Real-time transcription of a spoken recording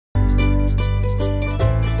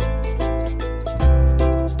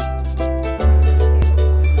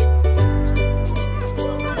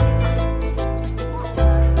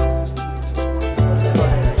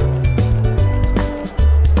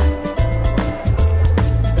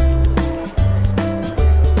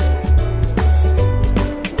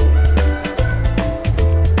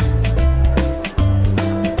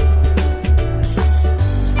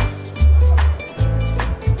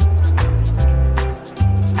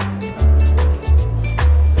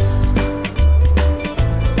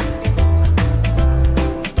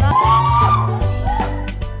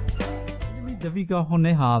Davika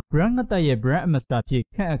Myanmar brand ကတဲ့ရဲ့ brand ambassador ဖြစ်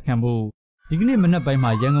ခန့်အပ်ခံဖို့ဒီကနေ့မနက်ပိုင်း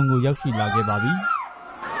မှာရန်ကုန်ကိုရောက်ရှိလာခဲ့ပါပြီ။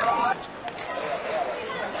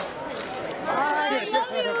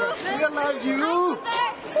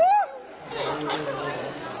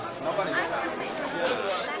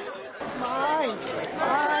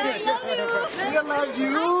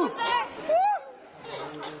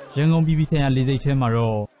ရန်ကုန်ပြည်ဆိုင်ရာလေဆိပ်ထဲမှာ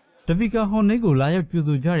တော့ Davika Myanmar ကိုလာရောက်ကြို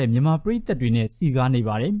ဆိုကြတဲ့မြန်မာပရိသတ်တွေနဲ့စီကားနေ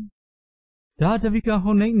ပါတယ်။ဒါ Davika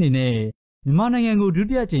Myanmar အနေနဲ့မြန်မာနိုင်ငံကိုဒု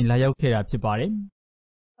တိယကြိမ်လာရောက်ခဲ့တာဖြစ်ပါတယ်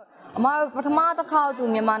။အမပထမတစ်ခါသူ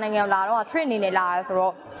မြန်မာနိုင်ငံလာတော့ trip အနေနဲ့လာရဆို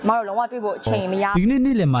တော့အမတို့လုံးဝတွေ့ဖို့အချိန်မရဒီကနေ့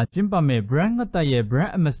နေ့လယ်မှာကျင်းပမဲ့ brand ကတဲ့ရဲ့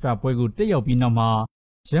brand ambassador ပွဲကိုတက်ရောက်ပြီးနောက်မှာ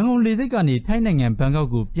ရန်ကုန်လေဆိပ်ကနေထိုင်းနိုင်ငံဘန်ကောက်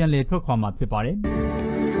ကိုပြန်လည်ထွက်ခွာမှာဖြစ်ပါတယ်။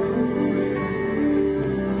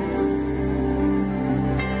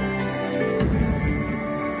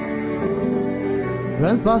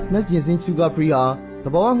 Brand Pass နဲ့ဂျင်စင် Sugar Free ဟာသ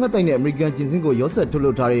ဘာဝငှက်သိုက်နဲ့ American ဂျင်စင်ကိုရောစက်ထုတ်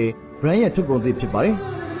လုပ်ထားတဲ့ brand ရဲ့ထုတ်ကုန်သစ်ဖြစ်ပါတယ်။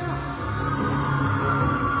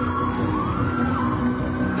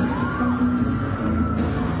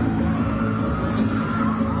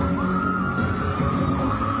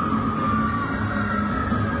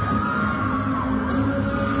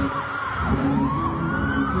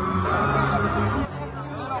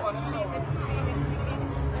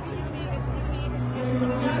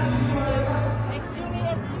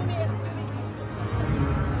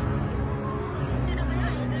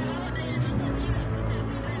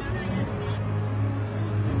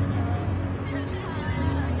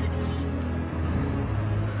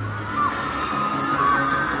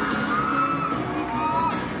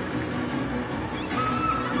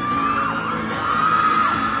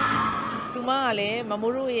မ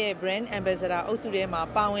မိုးတို့ရဲ့ brand ambassador အုပ်စုထဲမှာ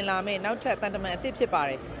ပါဝင်လာမဲ့နောက်ထပ်တန်တမန်အသစ်ဖြစ်ပါတ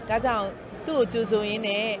ယ်။ဒါကြောင့်သူ့ကိုကြိုဆိုရင်း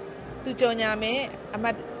နဲ့သူကြော်ညာမဲ့အ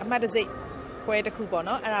မတ်တစိတ်ခွဲတစ်ခုပေါ့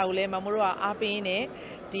နော်။အဲ့ဒါကိုလည်းမမိုးတို့ကအားပေးနေ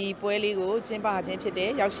ဒီပွဲလေးကိုကျင်းပခြင်းဖြစ်တယ်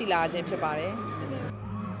ရောက်ရှိလာခြင်းဖြစ်ပါတယ်။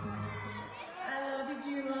 Did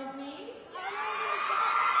you love me?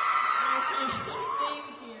 Thank you.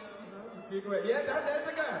 Secret. Yeah, that's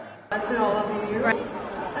a good. That's all of you, right?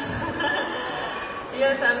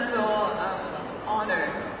 Yes, I'm so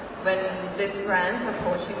honored when this brand's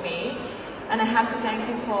approaching me, and I have to thank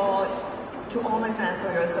you to all my fans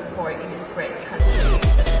for your support in this great country.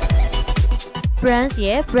 Brands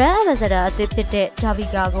ရဲ့ brand ambassador အသစ်ဖြစ်တဲ့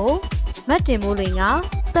Davika ကိုမတ်တင်မိုးလင်းက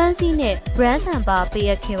ပန်းစည်းနဲ့ brand ဆန်ပါပေး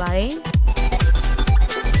အပ်ခဲ့ပါတယ်။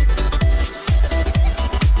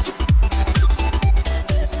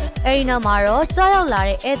အဲဒီနောက်မှာတော့ကြောက်ရောက်လာ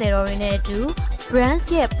တဲ့ဧည့်သည်တော်တွေနဲ့အတူBrands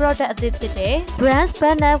ရဲ့ product အသစ်ဖြစ်တဲ့ Brands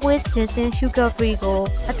Banana with Ginseng Sugar Free ကို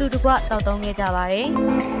အတူတကွတောက်သုံးခဲ့ကြပါတယ်။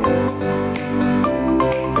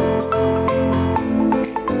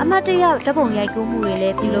အမတ်တရဓာတ်ပုံရိုက်ကူးမှုတွေလ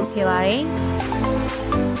ည်းပြုလုပ်ခဲ့ပါတယ်။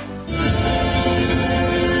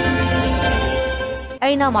အဲ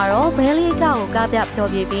ဒီနောက်မှာတော့ဘဲလေးကကိုကားပြ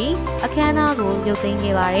ဖျော်ဖြေပြီးအခမ်းအနားကိုရုပ်သိမ်း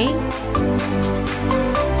ခဲ့ပါတယ်။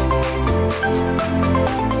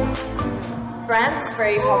 Brands is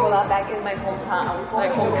very popular back in my hometown, my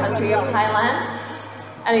home country of Thailand.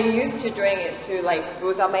 And I used to drink it to like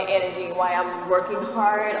boost up my energy while I'm working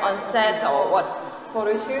hard on set or what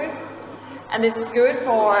photo shoot. And this is good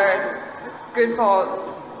for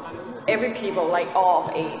every people, like all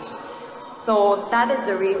of age. So that is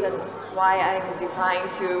the reason why I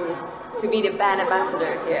decided to be the brand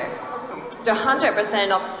ambassador here. The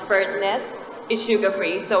 100% of bird nets is sugar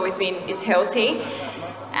free, so it's healthy.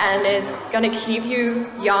 And it's gonna keep you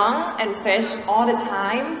young and fresh all the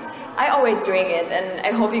time. I always drink it, and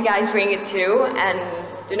I hope you guys drink it too, and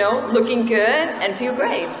looking good and feel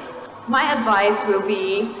great. My advice will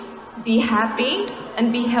be happy and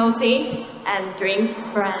be healthy and drink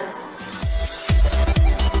brands.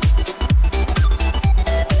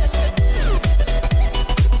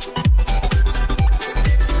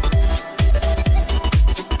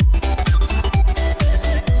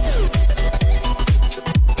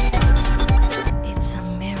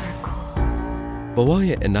 ။ဘဝ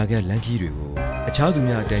ရဲ့အနာဂတ်လမ်းခရီးတွေကိုအခြားသူ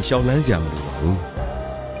များအတိုင်းရှောင်လန်းစရာမလိုပါဘူး။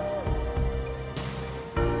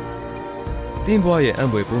တင်းဘွားရဲ့အံ့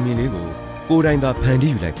ဖွယ်ပုံမြင်လေးကိုကိုယ်တိုင်သာဖန်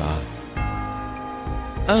တီးယူလိုက်ပါ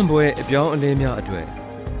။အံ့ဖွယ်အပြောင်းအလဲများအတွက်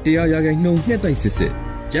100%နှုံနှစ်သိမ့်စစ်စစ်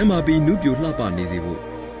ကျမ်းမာပြီးနုပြိုလှပနေစေဖို့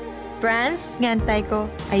Brands ငန်တိုက်ကို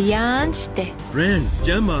အယမ်းချတဲ့ Brands ကျ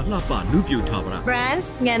မ်းမာလှပနုပြိုထားပါလား Brands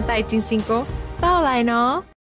ငန်တိုက်ဂျင်းစင်ကိုတောက်လိုက်နော်